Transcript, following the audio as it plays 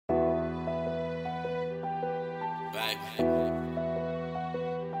Baby.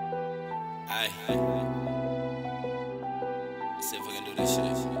 Ay. Let's see if we can do this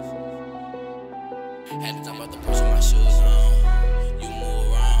shit. Had to talk about the push my shoes on. You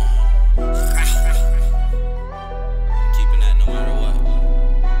move around. Keeping that no matter what.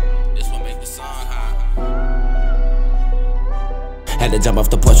 This one make the song hot. Had to jump off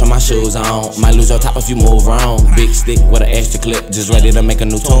the porch with my shoes on. Might lose your top if you move wrong. Big stick with an extra clip, just ready to make a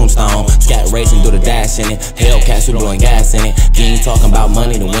new tombstone. Scat racing, do the dash in it. Hellcats, we blowing gas in it. You ain't talking about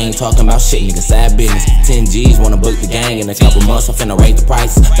money, then we ain't talking about shit, nigga, sad business. 10 G's, wanna book the gang. In a couple months, I'm finna raise the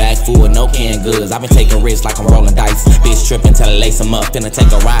price. Bag full with no canned goods. I've been taking risks like I'm rolling dice. Bitch tripping till I lace them up. Finna take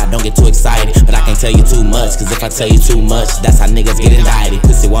a ride, don't get too excited. But I can't tell you too much, cause if I tell you too much, that's how niggas get indicted.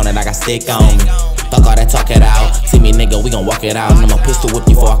 Pussy want it, I got stick on me. Fuck all that, talk it out. See me, nigga, we gon' walk it out. And I'ma pistol whip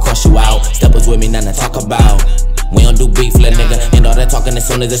you before I crush you out. Steppers with me, nothing to talk about. We don't do beef, little nigga. And all that talking as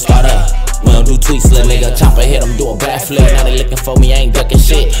soon as it start up. We don't do tweets, little nigga. Chopper hit them, do a backflip. Now they looking for me, I ain't ducking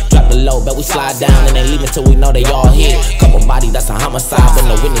shit. Drop the low, bet we slide down and they leaving till we know they all hit. Couple bodies, that's a homicide, but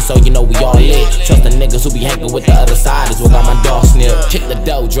no witness, so you know we all lit. Trust the niggas who be hanging with the other side is what got my dog snipped. Kick the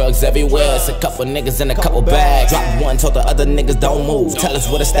dough, drugs everywhere. It's a couple niggas in a couple bags. Drop one, told the other niggas don't move. Tell us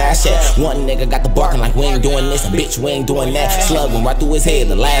where the stash at. One nigga got the barking like we ain't doing this, bitch, we ain't doing that. Slug went right through his head.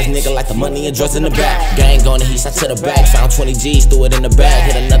 The last nigga like the money and drugs in the back. Gang on the he shot to the back. Found 20 G's, threw it in the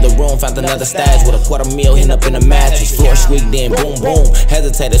bag. Hit another room, found another stash with a $250,000 hitting up in the mattress. Floor squeaked, then boom boom.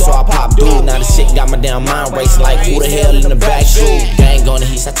 Hesitated, so I popped dude. Now the shit got my damn mind racing like who the hell in the back shoe. Gang on the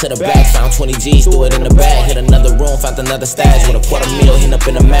he shot to the back. Found 20 G's, threw it in the bag. Hit another room, found another stash with a $250,000 hitting up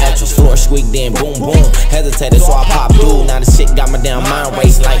in the mattress. Floor squeaked, then boom boom. Hesitated, so I popped dude. Now the shit got my damn mind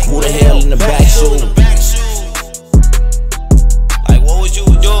racing like who the hell in the back shoe. Like what would you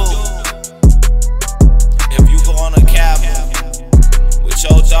do if you go on a cab with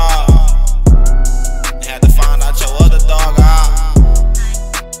your dog and had to find out your other dog out?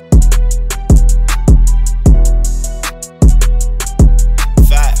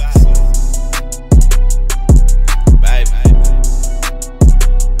 Facts. Baby.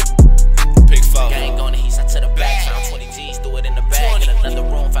 Big fuck. Gang on the he shot to the back. Found 20 G's, threw it in the bag. Hit another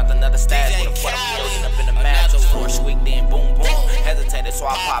room, found another stash with a $250,000 hitting up in the mattress. Floor squeaked, then boom boom. Hesitated, so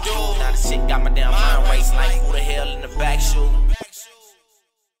I popped through. Now the shit got my damn mind racing like who the hell in the back shoe.